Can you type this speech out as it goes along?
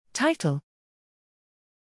Title: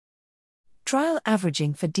 Trial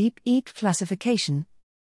Averaging for Deep EEG Classification.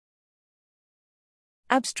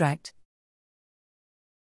 Abstract: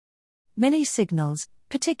 Many signals,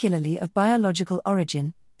 particularly of biological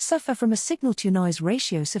origin, suffer from a signal-to-noise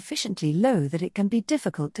ratio sufficiently low that it can be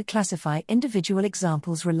difficult to classify individual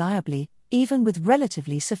examples reliably, even with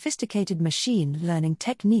relatively sophisticated machine learning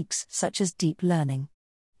techniques such as deep learning.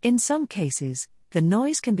 In some cases, the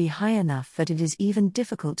noise can be high enough that it is even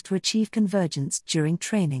difficult to achieve convergence during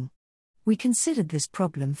training. We considered this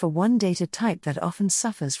problem for one data type that often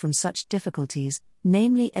suffers from such difficulties,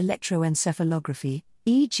 namely electroencephalography,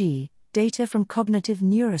 EEG, data from cognitive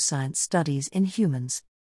neuroscience studies in humans.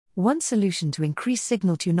 One solution to increase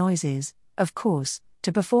signal-to-noise is, of course,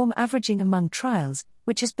 to perform averaging among trials,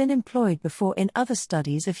 which has been employed before in other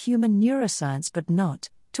studies of human neuroscience but not,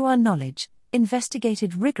 to our knowledge,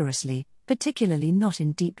 investigated rigorously, particularly not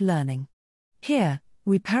in deep learning. Here,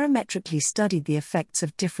 we parametrically studied the effects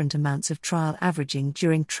of different amounts of trial averaging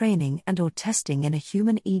during training and/or testing in a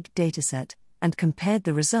human EEG dataset, and compared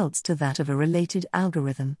the results to that of a related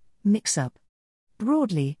algorithm, mix-up.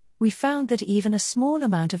 Broadly, we found that even a small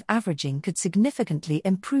amount of averaging could significantly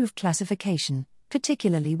improve classification,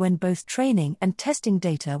 particularly when both training and testing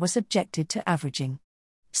data were subjected to averaging.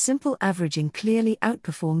 Simple averaging clearly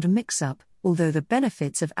outperformed mix-up, although the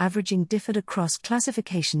benefits of averaging differed across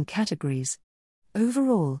classification categories.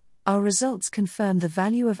 Overall, our results confirm the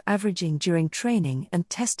value of averaging during training and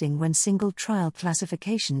testing when single trial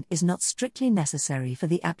classification is not strictly necessary for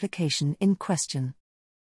the application in question.